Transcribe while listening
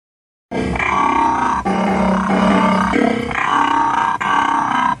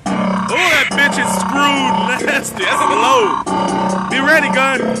bitch is screwed nasty. That's a load. Be ready,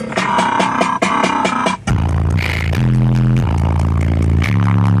 gun.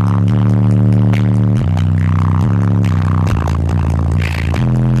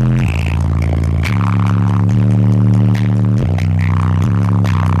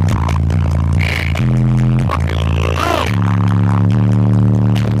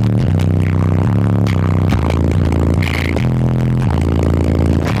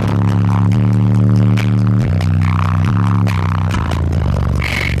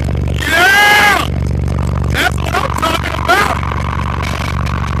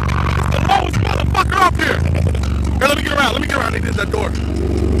 That door.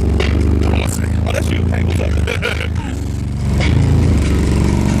 Hold on a second. Oh, that's you. Hey, what's up?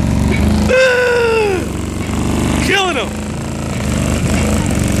 Killing him.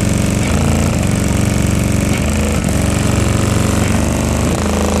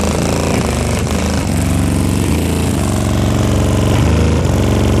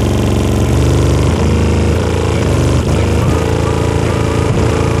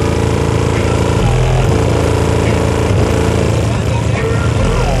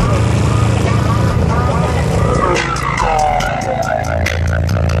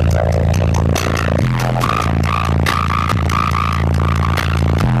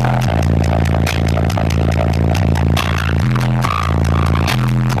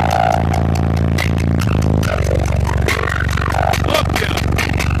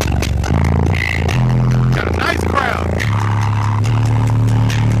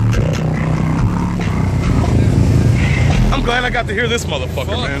 I'm glad I got to hear this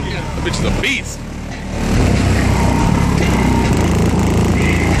motherfucker, man. Yeah. The bitch is a beast.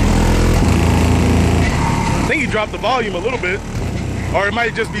 I think he dropped the volume a little bit, or it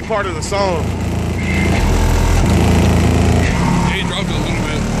might just be part of the song. Yeah, he dropped it a little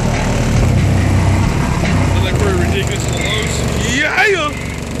bit. Isn't that pretty ridiculous in the lows? Yeah.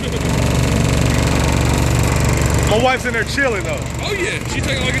 My wife's in there chilling though. Oh yeah, she's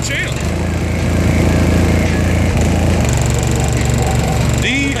taking like a champ.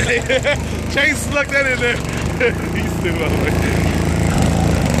 Chase snuck that in there. He's still on the way.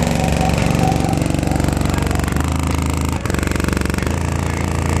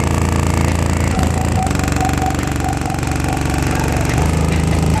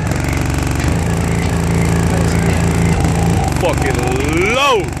 Fucking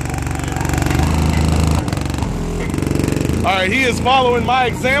low. Alright, he is following my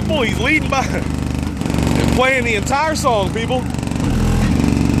example. He's leading by and playing the entire song, people.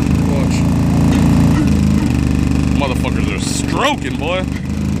 Motherfuckers are stroking, boy.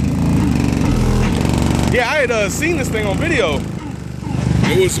 Yeah, I had seen this thing on video.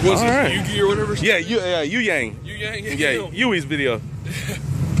 It was right. Yugi or whatever? Yeah, Yu Yang. Yu Yang? Yeah, Yui's video.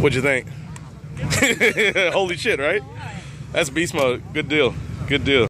 What'd you think? Holy shit, right? That's beast mode. Good deal. Good deal.